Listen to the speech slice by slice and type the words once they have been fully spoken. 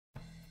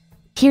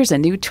Here's a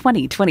new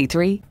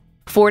 2023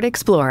 Ford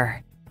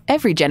Explorer.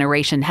 Every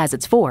generation has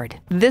its Ford.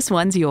 This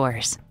one's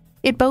yours.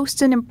 It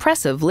boasts an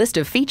impressive list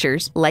of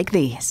features like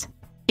these: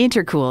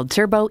 intercooled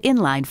turbo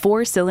inline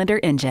 4-cylinder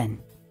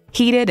engine,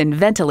 heated and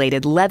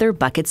ventilated leather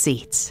bucket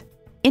seats,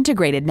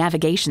 integrated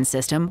navigation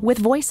system with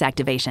voice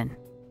activation,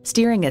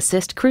 steering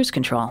assist cruise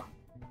control,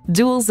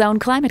 dual zone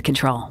climate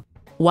control,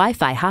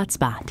 Wi-Fi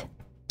hotspot,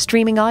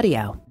 streaming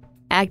audio,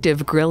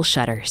 active grille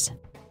shutters,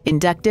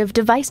 inductive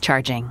device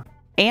charging,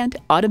 and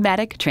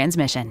automatic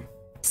transmission.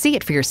 See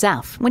it for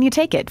yourself when you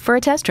take it for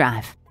a test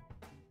drive.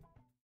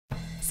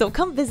 So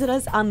come visit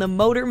us on the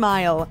Motor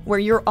Mile, where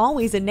you're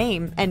always a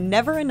name and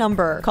never a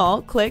number.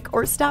 Call, click,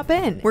 or stop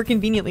in. We're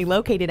conveniently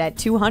located at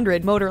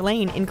 200 Motor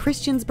Lane in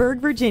Christiansburg,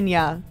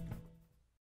 Virginia.